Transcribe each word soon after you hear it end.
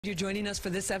You're joining us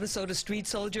for this episode of Street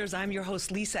Soldiers. I'm your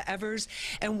host, Lisa Evers,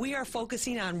 and we are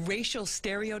focusing on racial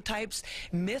stereotypes,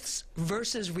 myths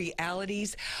versus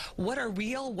realities. What are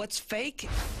real? What's fake?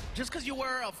 Just because you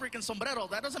wear a freaking sombrero,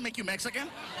 that doesn't make you Mexican.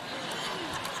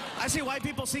 I see white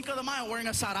people Cinco de Mayo wearing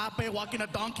a sarape, walking a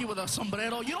donkey with a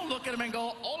sombrero. You don't look at them and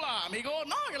go, hola, amigo.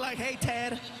 No, you're like, hey,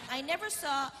 Ted. I never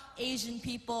saw Asian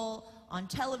people on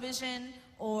television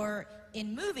or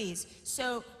in movies,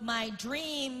 so my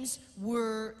dreams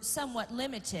were somewhat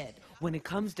limited. When it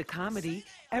comes to comedy,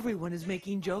 everyone is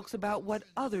making jokes about what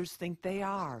others think they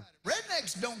are.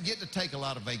 Rednecks don't get to take a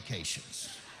lot of vacations.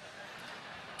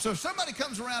 So if somebody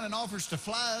comes around and offers to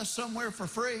fly us somewhere for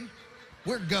free,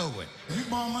 we're going. If you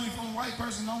borrow money from a white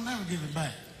person, don't never give it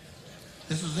back.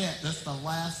 This is it. That's the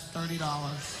last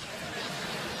 $30.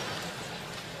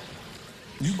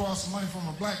 You borrow some money from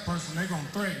a black person, they're going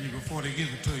to threaten you before they give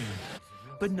it to you.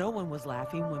 But no one was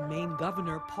laughing when Maine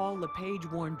Governor Paul LePage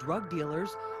warned drug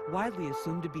dealers, widely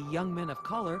assumed to be young men of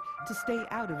color, to stay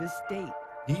out of his state.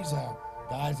 These are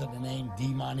guys of the name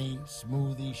D-Money,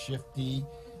 Smoothie, Shifty,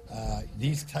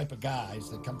 these type of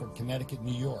guys that come from Connecticut,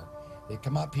 New York. They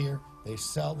come up here, they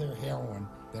sell their heroin,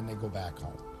 then they go back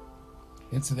home.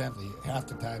 Incidentally, half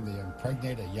the time they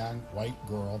impregnate a young white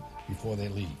girl before they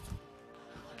leave.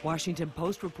 Washington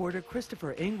Post reporter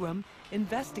Christopher Ingram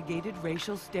investigated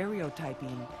racial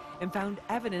stereotyping and found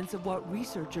evidence of what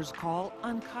researchers call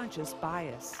unconscious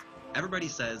bias. Everybody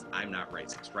says I'm not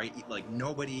racist, right? Like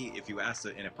nobody, if you ask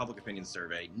in a public opinion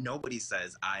survey, nobody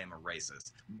says I am a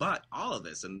racist. But all of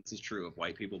this, and this is true of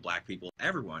white people, black people,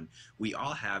 everyone, we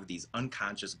all have these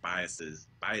unconscious biases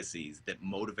that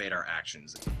motivate our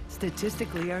actions.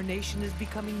 Statistically, our nation is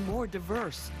becoming more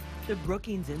diverse. The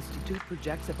Brookings Institute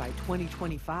projects that by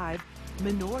 2025,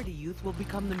 minority youth will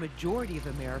become the majority of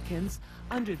Americans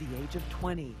under the age of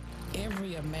 20.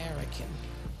 Every American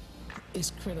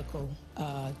is critical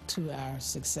to our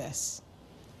success.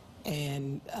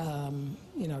 And,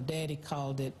 you know, Daddy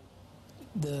called it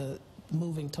the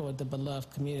moving toward the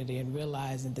beloved community and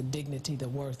realizing the dignity, the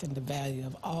worth, and the value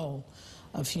of all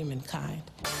of humankind.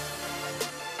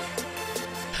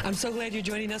 I'm so glad you're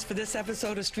joining us for this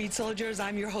episode of Street Soldiers.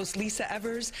 I'm your host, Lisa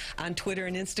Evers, on Twitter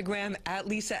and Instagram,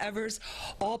 @Lisa Evers.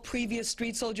 All previous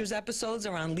Street Soldiers episodes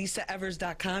are on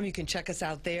lisaevers.com. You can check us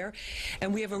out there.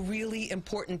 And we have a really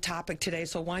important topic today,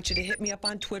 so I want you to hit me up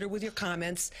on Twitter with your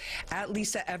comments,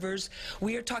 @Lisa Evers.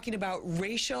 We are talking about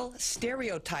racial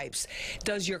stereotypes.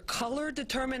 Does your color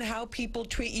determine how people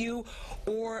treat you,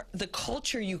 or the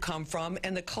culture you come from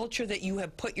and the culture that you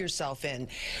have put yourself in?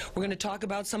 We're going to talk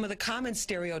about some of the common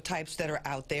stereotypes that are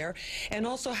out there, and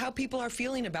also how people are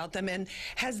feeling about them, and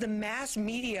has the mass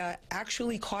media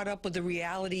actually caught up with the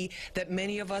reality that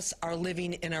many of us are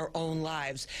living in our own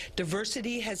lives.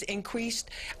 Diversity has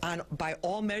increased by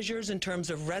all measures, in terms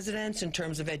of residents, in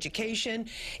terms of education,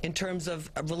 in terms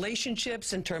of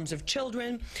relationships, in terms of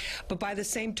children, but by the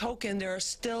same token, there are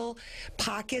still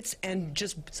pockets and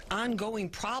just ongoing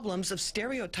problems of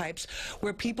stereotypes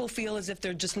where people feel as if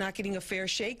they're just not getting a fair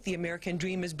shake. The American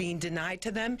dream is being denied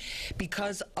to them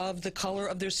because of the color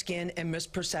of their skin and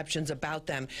misperceptions about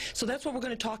them. So that's what we're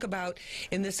going to talk about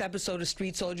in this episode of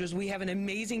Street Soldiers. We have an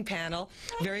amazing panel.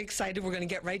 Very excited. We're going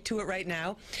to get right to it right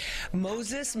now.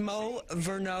 Moise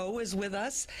Veranu is with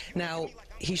us. Now,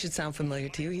 he should sound familiar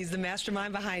to you. He's the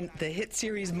mastermind behind the hit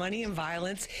series Money and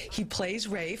Violence. He plays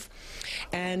Rafe.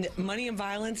 And Money and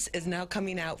Violence is now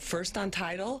coming out first on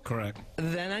Tidal. Correct.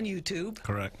 Then on YouTube.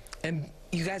 Correct. And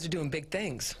you guys are doing big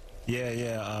things.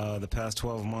 Yeah. The past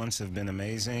 12 months have been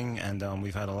amazing, and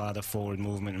we've had a lot of forward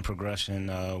movement and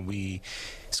progression. We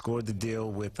scored the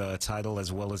deal with Tidal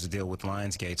as well as the deal with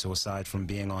Lionsgate. So aside from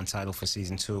being on Tidal for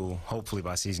season 2, hopefully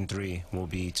by season 3, we'll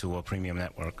be to a premium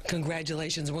network.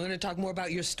 Congratulations. We're going to talk more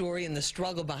about your story and the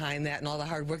struggle behind that and all the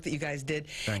hard work that you guys did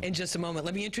in just a moment.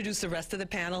 Let me introduce the rest of the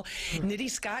panel. Nitty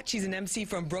Scott, she's an MC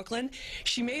from Brooklyn.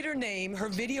 She made her name. Her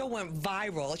video went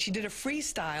viral. She did a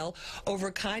freestyle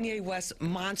over Kanye West's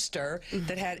Monster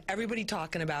that had everybody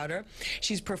talking about her.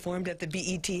 She's performed at the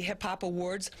BET Hip Hop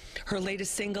Awards. Her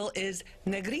latest single is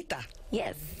Negrita.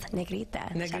 Yes,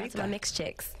 Negrita. Shout out to my mixed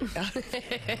chicks.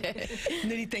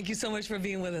 Nitty, thank you so much for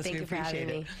being with us. Thank you for having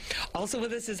me. Also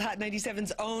with us is Hot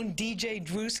 97's own DJ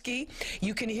Drewski.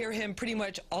 You can hear him pretty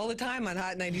much all the time on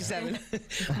Hot 97.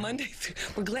 Monday.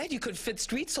 We're glad you could fit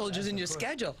Street Soldiers in your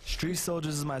schedule. Street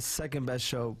Soldiers is my second best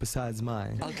show besides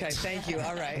mine. Okay, thank you.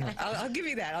 All right. I'll give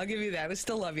you that. I'll give you that. I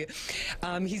still love you.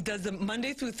 He does the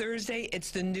Monday through Thursday.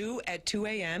 It's the new at 2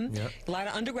 a.m. Yep. A lot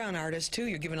of underground artists, too.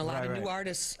 You're giving a lot of new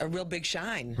artists a real big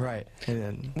shine. Right.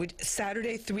 And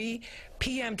Saturday, 3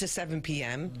 p.m. to 7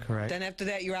 p.m. Correct. Then after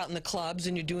that, you're out in the clubs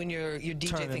and you're doing your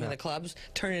DJ thing in the clubs,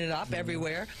 turning it up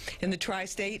everywhere in the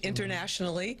tri-state,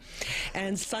 internationally.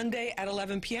 And Sunday at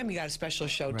 11 p.m., you got a special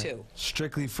show, too.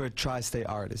 Strictly for tri-state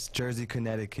artists, Jersey,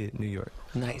 Connecticut, New York.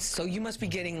 Nice. So you must be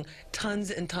getting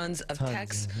tons and tons of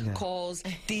texts, calls,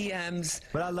 DMs.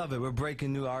 But I love it. We're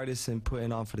breaking new artists and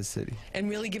putting on for the city. And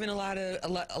really giving a lot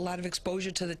of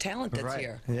exposure to the talent that's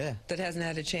here. Yeah. That hasn't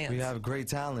had a chance. We have great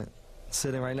talent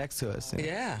sitting right next to us.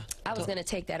 Yeah. I was going to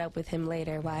take that up with him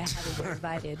later, why I haven't been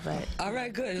invited, but... All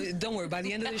right, good. Don't worry. By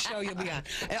the end of the show, you'll be on.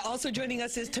 Also joining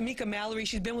us is Tamika Mallory.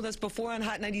 She's been with us before on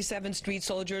Hot 97 Street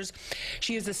Soldiers.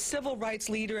 She is a civil rights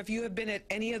leader. If you have been at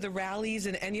any of the rallies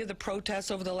and any of the protests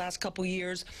over the last couple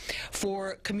years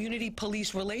for community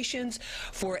police relations,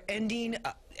 for ending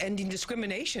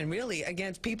discrimination, really,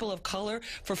 against people of color,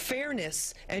 for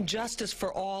fairness and justice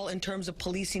for all in terms of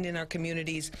policing in our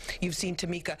communities. You've seen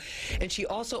Tamika. And she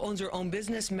also owns her own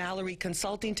business, Mallory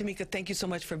Consulting. Tamika, thank you so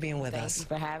much for being with us.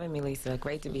 Thank you for having me, Lisa.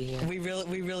 Great to be here. We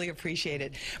really appreciate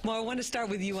it. Mo, I want to start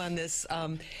with you on this.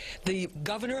 The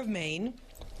governor of Maine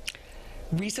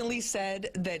recently said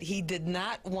that he did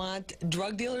not want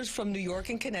drug dealers from New York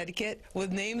and Connecticut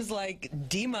with names like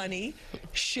D-Money,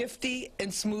 Shifty,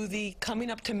 and Smoothie coming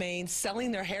up to Maine,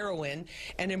 selling their heroin,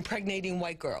 and impregnating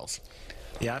white girls.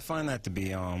 Yeah, I find that to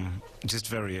be just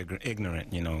very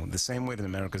ignorant, you know. The same way that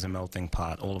America's a melting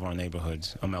pot, all of our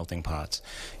neighborhoods are melting pots.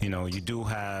 You know, you do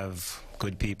have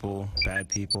good people, bad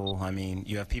people. I mean,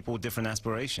 you have people with different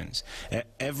aspirations.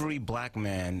 Every black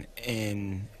man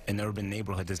in an urban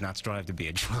neighborhood does not strive to be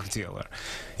a drug dealer.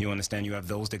 You understand? You have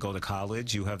those that go to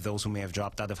college. You have those who may have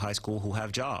dropped out of high school who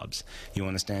have jobs. You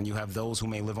understand? You have those who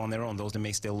may live on their own, those that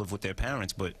may still live with their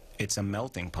parents, but it's a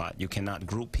melting pot. You cannot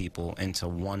group people into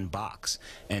one box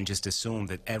and just assume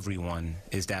that everyone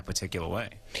is that particular way.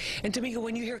 And Tamika,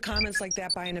 when you hear comments like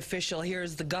that by an official,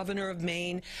 here's the governor of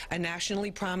Maine, a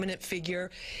nationally prominent figure,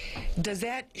 does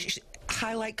that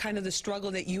highlight kind of the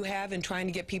struggle that you have in trying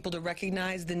to get people to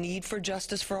recognize the need for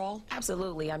justice for all?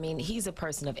 Absolutely. I mean, he's a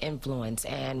person of influence,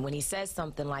 and when he says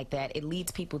something like that, it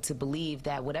leads people to believe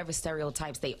that whatever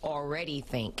stereotypes they already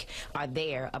think are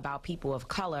there about people of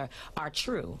color are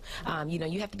true. You know,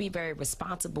 you have to be very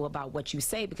responsible about what you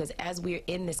say, because as we're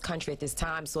in this country at this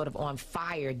time sort of on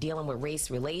fire dealing with race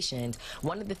relations,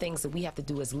 one of the things that we have to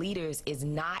do as leaders is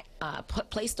not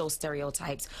place those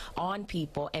stereotypes on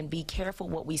people and be careful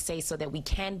what we say so that we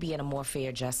can be in a more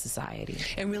fair, just society.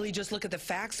 And really just look at the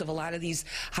facts of a lot of these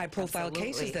high-profile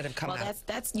cases that have come out. Well,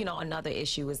 that's you know, another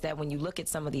issue is that when you look at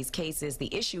some of these cases,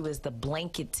 the issue is the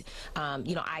blanket,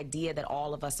 you know, idea that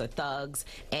all of us are thugs,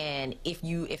 and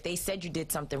if they said you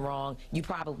did something wrong, you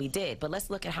probably did. But let's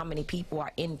look at how many people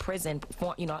are in prison,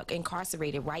 you know,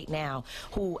 incarcerated right now,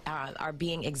 who are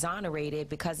being exonerated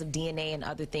because of DNA and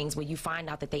other things, where you find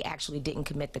out that they actually didn't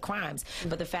commit the crimes.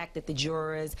 But the fact that the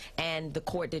jurors and the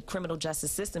court, the criminal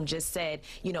justice system, just said,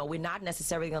 you know, we're not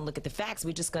necessarily going to look at the facts,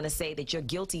 we're just going to say that you're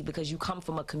guilty because you come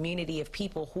from a community of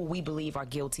people who we believe are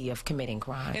guilty of committing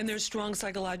crime. And there's strong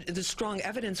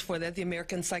evidence for that. The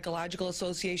American Psychological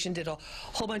Association did a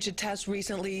whole bunch of tests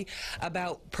recently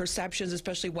about perceptions,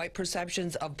 especially white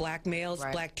perceptions of black males,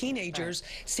 black teenagers,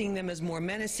 seeing them as more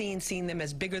menacing, seeing them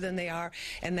as bigger than they are,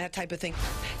 and that type of thing.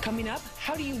 Coming up,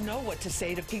 how do you know what to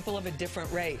say to people of a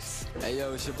different race? Hey,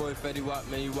 yo, it's your boy Fetty Wap,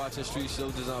 man. You watching Street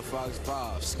Soldiers on Fox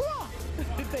 5.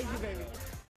 Thank you, baby.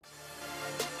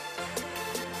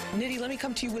 Nitty, let me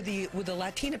come to you with the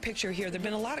Latina picture here. There have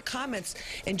been a lot of comments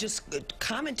and just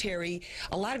commentary,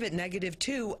 a lot of it negative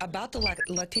too, about the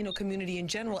Latino community in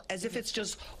general, as if it's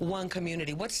just one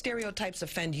community. What stereotypes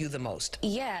offend you the most?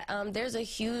 Yeah, there's a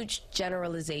huge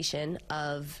generalization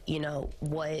of, you know,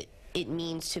 what it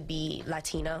means to be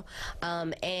Latino.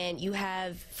 And you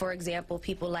have, for example,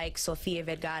 people like Sofia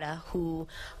Vergara, who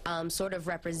sort of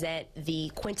represent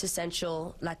the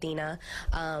quintessential Latina.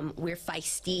 We're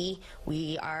feisty,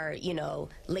 we are, you know,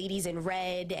 ladies in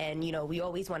red, and, you know, we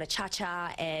always want to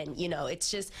cha-cha, and, you know, it's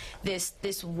just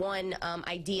this one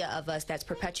idea of us that's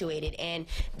perpetuated. And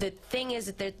the thing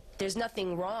is that there's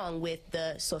nothing wrong with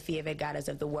the Sofia Vergaras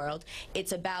of the world.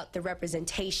 It's about the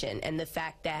representation and the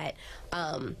fact that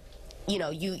you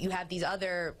know, you have these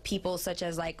other people such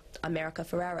as like America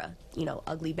Ferrera, you know,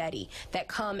 Ugly Betty, that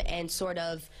come and sort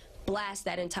of blast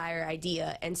that entire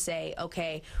idea and say,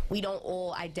 okay, we don't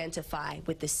all identify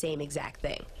with the same exact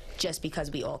thing just because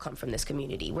we all come from this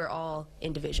community. We're all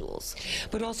individuals.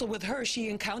 But also with her, she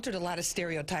encountered a lot of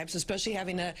stereotypes, especially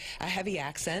having a heavy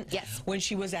accent yes. when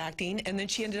she was acting, and then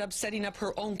she ended up setting up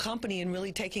her own company and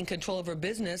really taking control of her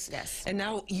business. Yes. And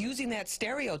now using that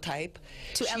stereotype,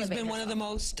 to she's elevate been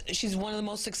herself. she's one of the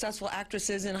most successful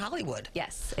actresses in Hollywood.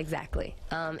 Yes, exactly.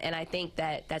 And I think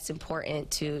that that's important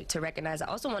to recognize. I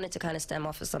also wanted to kind of stem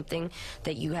off of something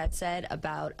that you had said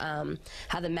about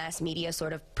how the mass media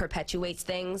sort of perpetuates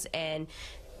things, and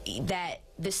that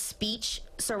the speech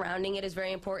surrounding it is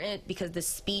very important, because the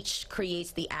speech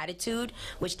creates the attitude,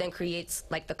 which then creates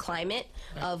like the climate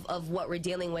of what we're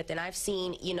dealing with. And I've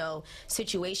seen, you know,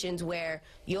 situations where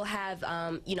you'll have,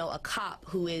 you know, a cop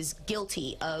who is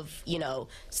guilty of, you know,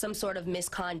 some sort of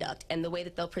misconduct, and the way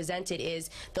that they'll present it is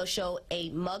they'll show a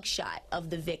mugshot of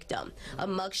the victim, a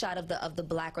mugshot of the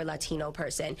black or Latino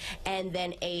person, and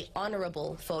then a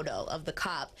honorable photo of the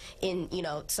cop in, you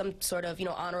know, some sort of, you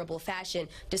know, honorable fashion,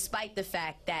 despite the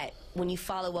fact that when you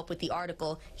follow up with the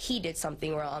article, he did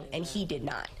something wrong and he did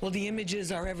not. Well, the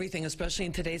images are everything, especially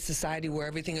in today's society where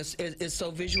everything is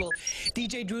so visual.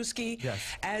 DJ Drewski, yes.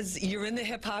 as you're in the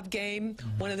hip-hop game,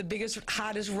 one of the biggest,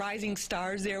 hottest rising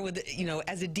stars there, with, you know,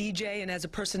 as a DJ and as a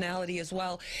personality as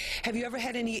well. Have you ever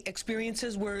had any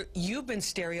experiences where you've been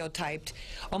stereotyped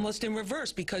almost in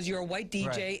reverse because you're a white DJ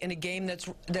right. in a game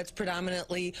that's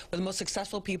predominantly where the most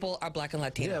successful people are black and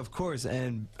Latino? Yeah, of course.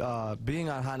 And being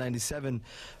on Hot 97,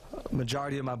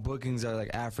 majority of my bookings are like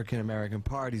African American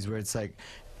parties where it's like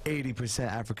 80%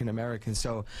 African American.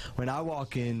 So when I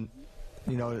walk in,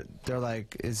 you know, they're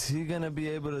like, is he going to be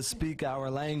able to speak our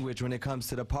language when it comes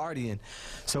to the partying?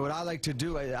 So what I like to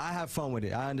do, I have fun with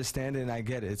it. I understand it and I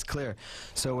get it. It's clear.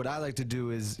 So what I like to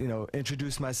do is, you know,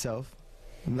 introduce myself.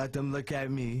 Let them look at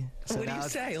me. So what do you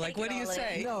say? Like, what do you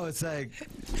say? No, it's like,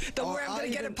 don't worry, I'm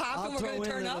going to get it popping. We're going to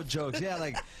turn up. Jokes. Yeah,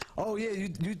 like, oh yeah,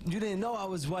 you didn't know I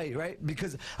was white, right?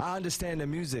 Because I understand the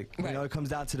music. Right. You know, it comes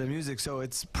down to the music, so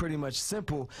it's pretty much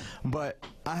simple. But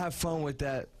I have fun with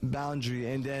that boundary,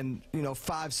 and then, you know,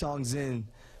 5 songs in,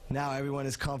 now everyone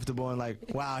is comfortable and like,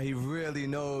 wow, he really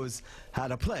knows how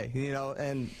to play, you know,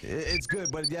 and it's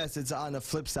good. But yes, it's on the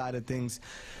flip side of things.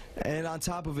 And on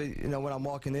top of it, you know, when I'm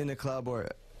walking in the club, or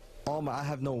I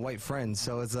have no white friends,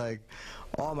 so it's like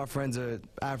all my friends are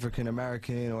African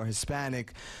American or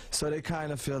Hispanic, so they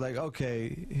kind of feel like,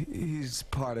 okay, he's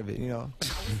part of it, you know. I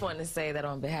just want to say that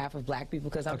on behalf of black people,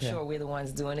 because I'm sure we're the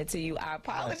ones doing it to you. I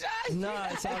apologize. No,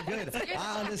 it's all good.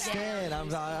 I understand.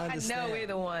 I understand. I know we're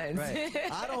the ones.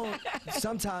 Right. I don't,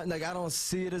 sometimes, like, I don't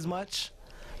see it as much,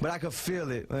 but I could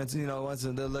feel it. Once, you know, once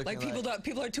they're looking. Like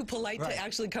people are too polite to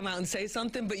actually come out and say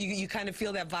something, but you kind of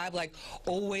feel that vibe, like,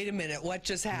 oh, wait a minute, what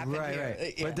just happened here?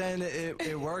 Right. Yeah. But then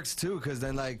it works too, because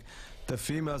then like the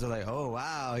females are like, oh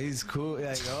wow, he's cool.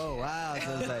 Like, oh wow.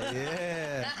 So it's like,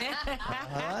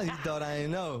 yeah. You thought I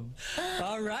didn't know.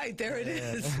 All right, there it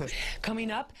is.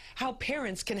 Coming up, how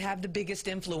parents can have the biggest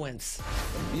influence.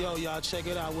 Yo, y'all, check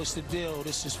it out. What's the deal?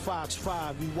 This is Fox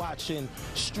 5. We watching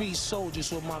Street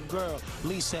Soldiers with my girl,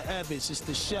 Lisa Evans. It's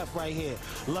the chef right here.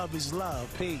 Love is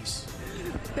love. Peace.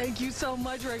 Thank you so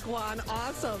much, Raekwon.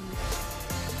 Awesome.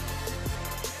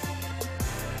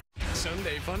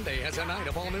 Sunday Funday has a night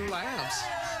of all new laughs.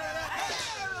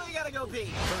 We gotta go pee.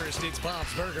 First, it's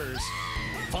Bob's Burgers,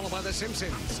 followed by The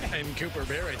Simpsons, and Cooper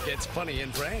Barrett gets funny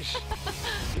and fresh.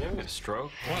 You having a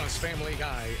stroke? Plus Family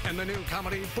Guy and the new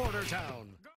comedy Border Town.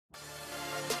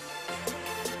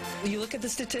 You look at the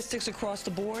statistics across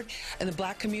the board, and the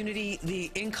black community,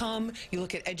 the income, you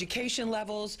look at education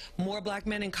levels, more black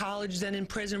men in college than in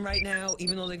prison right now,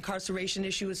 even though the incarceration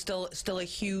issue is still a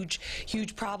huge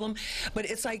problem. But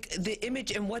it's like the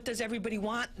image, and what does everybody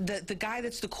want? The guy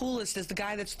that's the coolest is the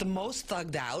guy that's the most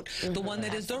thugged out, the one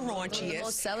that is the raunchiest. The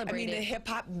most celebrated. I mean, the hip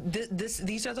hop,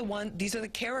 these are the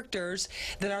characters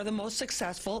that are the most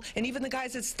successful, and even the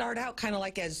guys that start out kind of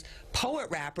like as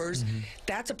poet rappers,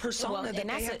 that's a persona that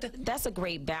they have to. That's a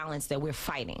great balance that we're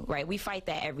fighting, right? We fight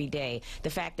that every day. The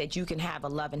fact that you can have a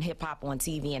Love and Hip Hop on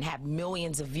TV and have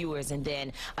millions of viewers, and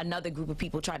then another group of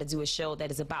people try to do a show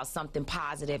that is about something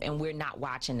positive, and we're not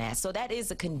watching that. So that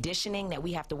is a conditioning that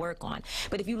we have to work on.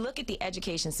 But if you look at the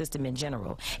education system in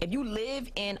general, if you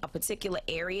live in a particular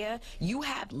area, you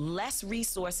have less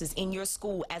resources in your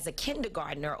school as a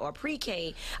kindergartner or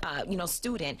pre-K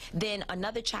student than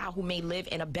another child who may live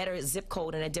in a better zip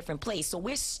code in a different place. So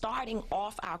we're starting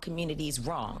off our communities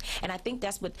wrong. And I think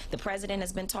that's what the president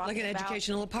has been talking like an about.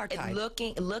 Educational apartheid.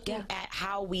 Looking at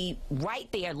how we right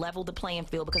there level the playing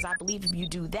field, because I believe if you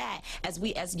do that,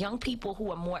 as young people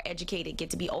who are more educated get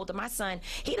to be older. My son,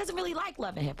 he doesn't really like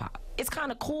love and hip hop. It's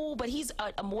kind of cool, but he's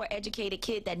a more educated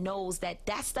kid that knows that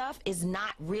stuff is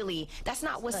not really, that's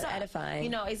not what's up. Edifying. You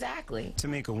know, exactly.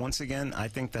 Tamika, once again, I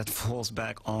think that falls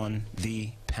back on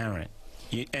the parent.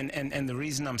 And the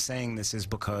reason I'm saying this is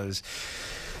because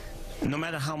no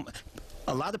matter how...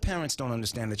 A lot of parents don't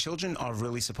understand that children are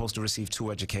really supposed to receive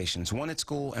two educations, one at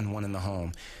school and one in the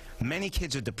home. Many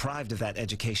kids are deprived of that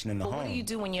education in the home. What do you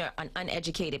do when you're an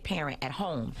uneducated parent at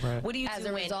home? Right. What do you As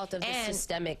do a result of the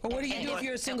systemic... Or what do you do if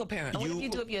you're a single parent? What do you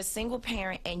do if you're a single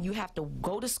parent and you have to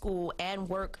go to school and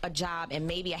work a job and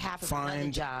maybe a half of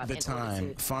another job?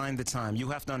 Find the time. You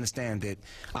have to understand that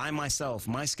I myself,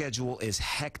 my schedule is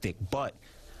hectic, but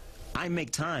I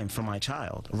make time for my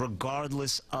child,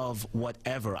 regardless of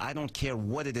whatever. I don't care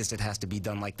what it is that has to be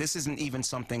done. Like, this isn't even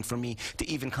something for me to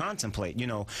even contemplate, you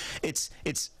know. It's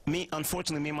me,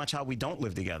 unfortunately, me and my child, we don't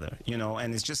live together, you know,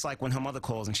 and it's just like when her mother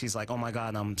calls and she's like, oh my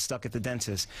God, I'm stuck at the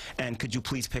dentist, and could you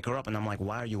please pick her up? And I'm like,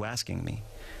 why are you asking me?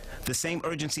 The same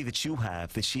urgency that you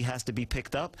have, that she has to be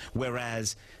picked up,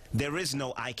 whereas there is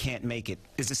no I can't make it,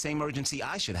 is the same urgency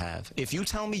I should have. If you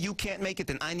tell me you can't make it,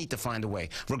 then I need to find a way.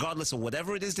 Regardless of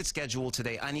whatever it is that's scheduled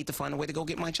today, I need to find a way to go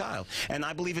get my child. And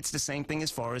I believe it's the same thing as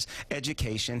far as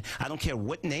education. I don't care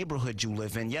what neighborhood you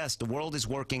live in. Yes, the world is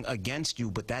working against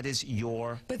you, but that is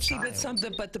your child.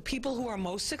 But the people who are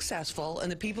most successful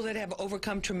and the people that have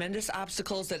overcome tremendous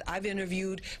obstacles that I've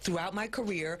interviewed throughout my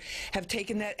career have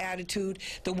taken that attitude.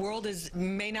 The world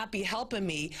may not be helping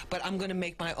me, but I'm going to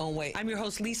make my own way. I'm your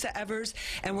host, Lisa Evers,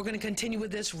 and we're going to continue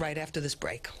with this right after this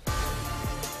break.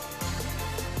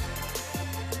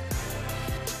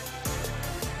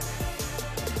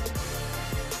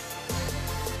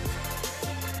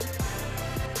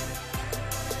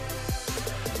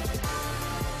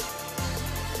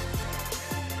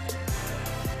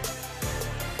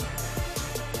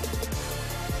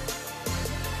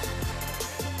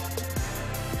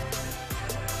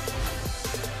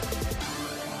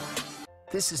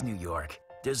 This is New York.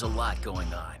 There's a lot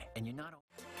going on, and you're not...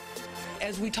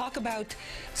 As we talk about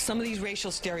some of these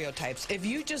racial stereotypes, if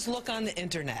you just look on the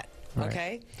internet,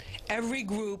 okay, every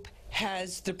group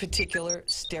has their particular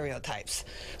stereotypes.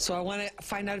 So I want to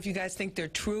find out if you guys think they're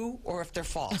true or if they're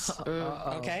false.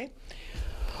 Okay?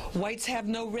 Whites have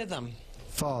no rhythm.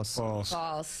 False.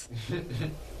 False.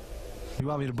 You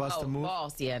want me to bust a move?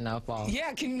 False. Yeah, no, false.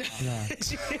 Yeah,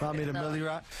 Want me to Millie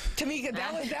Rock? Tamika,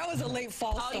 that was a late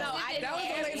false. Oh, no, that was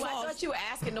a late false. I thought you were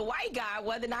asking the white guy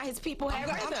whether or not his people have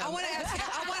rhythm. I want to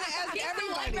ask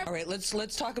everybody. All right,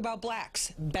 let's talk about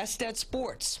blacks. Best at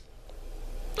sports.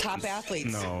 Top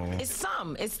athletes. No. It's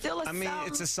some. It's still a some. I mean,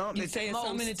 it's a some. You say it's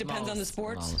some and it depends on the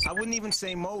sports? I wouldn't even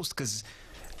say most, because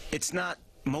it's not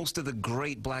most of the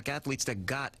great black athletes that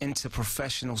got into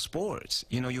professional sports.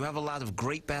 You know, you have a lot of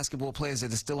great basketball players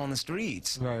that are still on the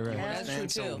streets. Right. Yeah, that's true,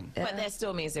 too. But that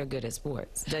still means they're good at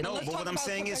sports. No, but what I'm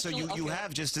saying is, so you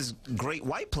have just as great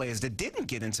white players that didn't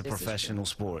get into professional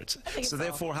sports. So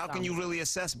therefore, how can you really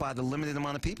assess by the limited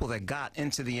amount of people that got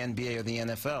into the NBA or the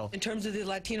NFL? In terms of the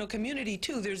Latino community,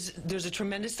 too, there's a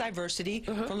tremendous diversity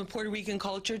from the Puerto Rican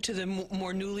culture to the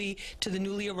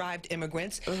newly arrived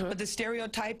immigrants. But the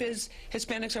stereotype is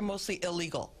Hispanics are mostly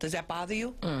illegal. Does that bother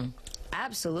you?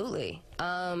 Absolutely.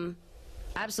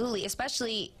 Absolutely.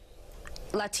 Especially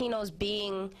Latinos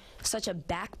being such a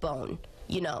backbone,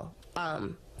 you know,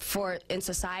 in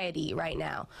society right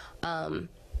now.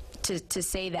 To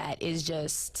say that is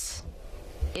just,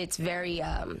 it's very,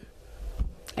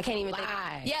 I can't even think.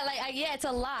 Yeah, it's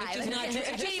a lie. It's just not true.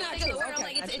 I can't even think of the word. I'm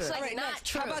like, it's like not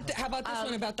true. How about this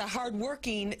one about the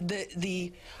hardworking,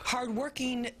 the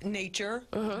hardworking nature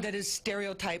that is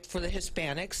stereotyped for the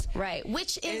Hispanics? Right,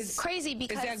 which is crazy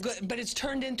because is that good? But it's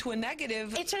turned into a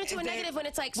negative. It turned into a negative when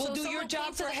it's like, we'll so do your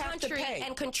job for half the pay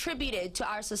and contributed to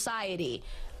our society.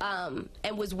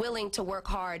 And was willing to work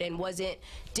hard and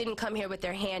didn't come here with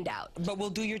their hand out. But we'll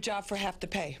do your job for half the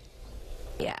pay.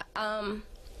 Yeah.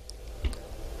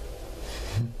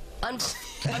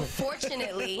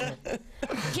 Unfortunately,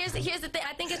 here's the thing.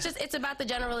 I think it's about the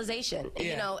generalization.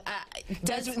 You know,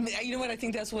 you know what? I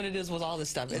think that's what it is with all this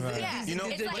stuff. Yeah, you know,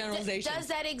 the generalization. Does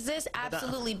that exist?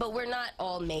 Absolutely, but we're not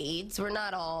all maids. We're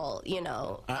not all, you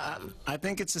know. I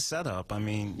think it's a setup. I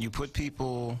mean, you put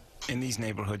people in these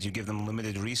neighborhoods, you give them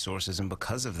limited resources, and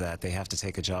because of that, they have to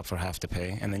take a job for half the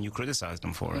pay, and then you criticize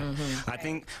them for it. I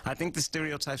think the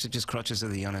stereotypes are just crutches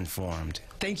of the uninformed.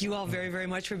 Thank you all very, very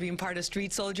much for being part of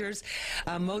Street Soldiers.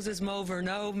 Moses Mo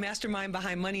Veranu, mastermind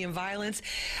behind Money and Violence.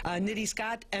 Nitty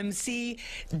Scott, MC.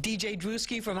 DJ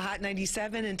Drewski from Hot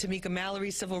 97, and Tamika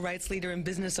Mallory, civil rights leader and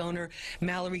business owner,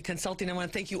 Mallory Consulting. I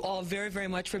want to thank you all very, very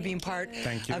much for being part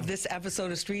of this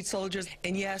episode of Street Soldiers.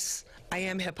 And yes, I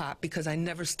am hip-hop because I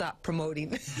never stop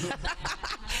promoting.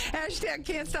 Hashtag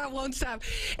can't stop, won't stop.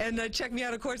 And check me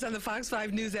out, of course, on the Fox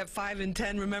 5 News at 5 and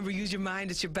 10. Remember, use your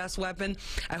mind. It's your best weapon.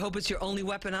 I hope it's your only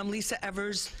weapon. I'm Lisa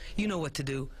Evers. You know what to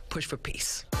do. Push for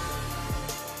peace.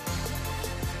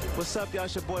 What's up, y'all?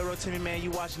 It's your boy, Rotimi, man.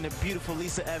 You watching the beautiful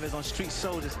Lisa Evers on Street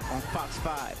Soldiers on Fox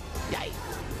 5. Yay!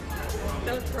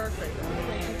 That was perfect.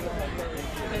 Thank you so much.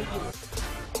 Thank you.